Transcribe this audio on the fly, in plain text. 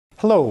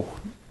Hello,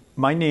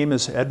 my name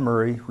is Ed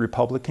Murray,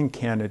 Republican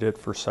candidate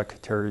for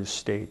Secretary of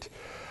State.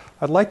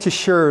 I'd like to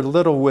share a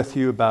little with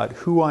you about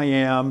who I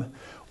am,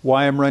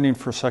 why I'm running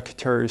for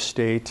Secretary of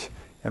State,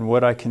 and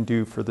what I can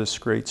do for this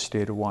great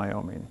state of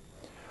Wyoming.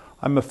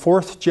 I'm a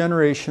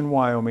fourth-generation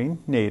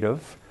Wyoming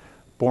native,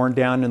 born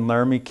down in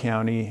Laramie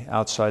County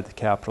outside the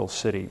capital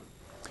city.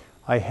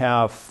 I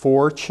have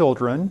 4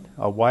 children,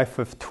 a wife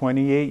of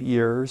 28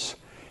 years,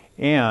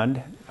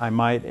 and I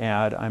might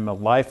add, I'm a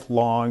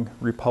lifelong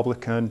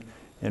Republican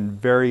and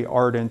very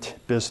ardent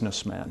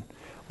businessman.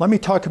 Let me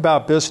talk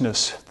about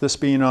business, this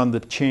being on the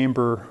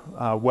Chamber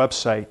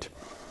website.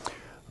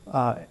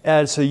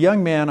 As a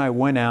young man, I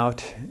went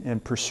out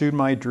and pursued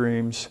my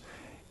dreams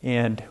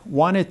and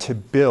wanted to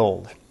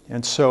build.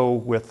 And so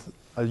with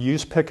a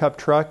used pickup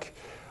truck,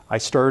 I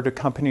started a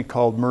company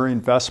called Murray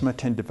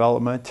Investment and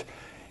Development.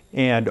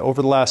 And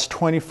over the last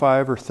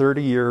 25 or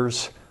 30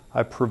 years,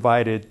 I've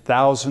provided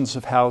thousands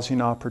of housing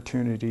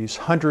opportunities,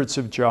 hundreds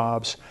of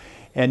jobs,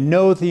 and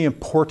know the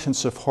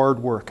importance of hard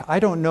work. I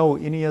don't know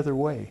any other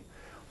way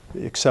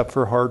except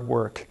for hard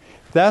work.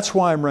 That's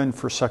why I'm running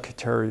for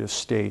Secretary of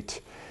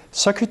State.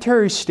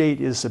 Secretary of State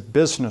is a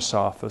business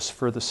office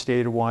for the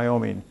state of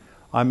Wyoming.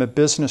 I'm a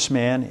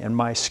businessman, and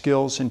my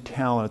skills and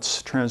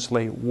talents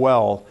translate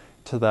well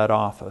to that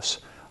office.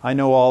 I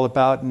know all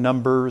about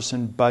numbers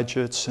and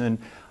budgets, and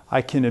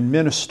I can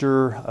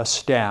administer a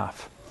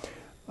staff.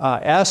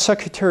 As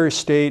Secretary of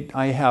State,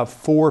 I have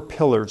 4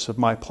 pillars of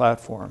my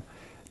platform.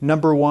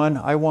 Number 1,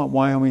 I want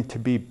Wyoming to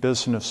be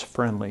business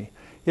friendly.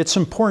 It's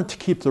important to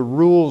keep the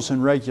rules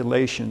and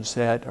regulations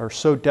that are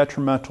so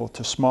detrimental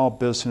to small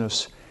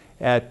business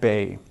at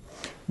bay.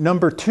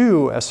 Number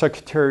 2, as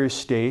Secretary of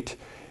State,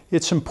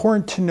 it's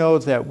important to know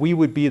that we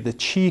would be the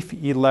chief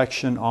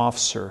election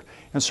officer.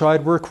 And so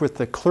I'd work with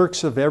the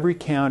clerks of every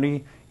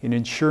county in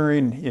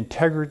ensuring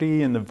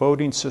integrity in the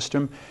voting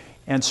system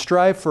and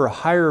strive for a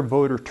higher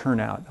voter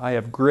turnout. I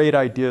have great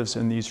ideas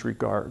in these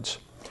regards.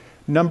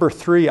 Number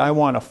 3, I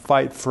want to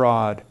fight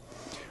fraud.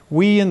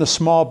 We in the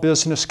small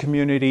business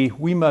community,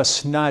 we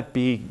must not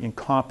be in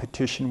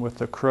competition with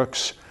the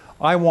crooks.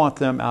 I want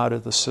them out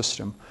of the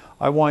system.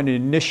 I want to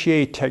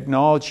initiate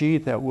technology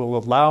that will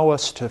allow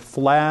us to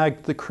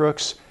flag the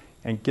crooks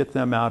and get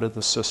them out of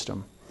the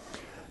system.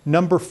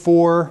 Number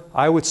 4,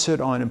 I would sit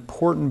on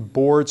important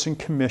boards and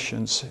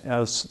commissions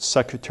as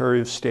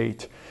Secretary of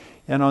State.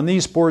 And on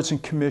these boards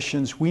and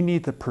commissions, we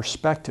need the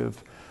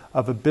perspective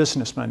of a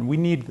businessman. We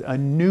need a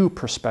new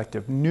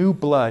perspective, new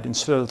blood,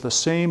 instead of the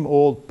same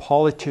old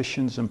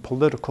politicians and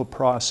political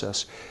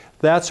process.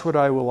 That's what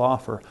I will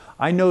offer.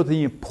 I know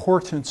the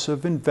importance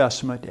of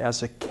investment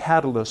as a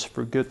catalyst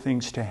for good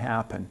things to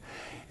happen.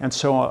 And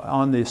so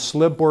on the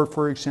SLIB board,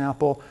 for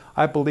example,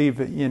 I believe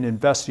in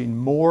investing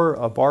more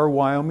of our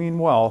Wyoming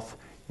wealth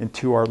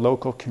into our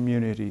local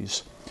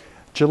communities.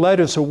 Gillette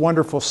is a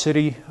wonderful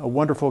city, a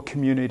wonderful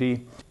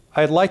community.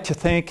 I'd like to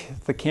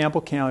thank the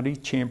Campbell County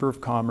Chamber of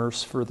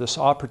Commerce for this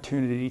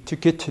opportunity to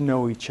get to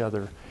know each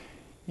other.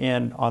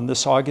 And on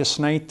this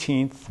August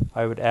 19th,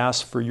 I would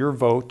ask for your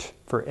vote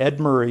for Ed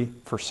Murray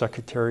for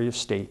Secretary of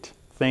State.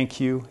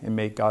 Thank you, and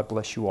may God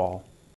bless you all.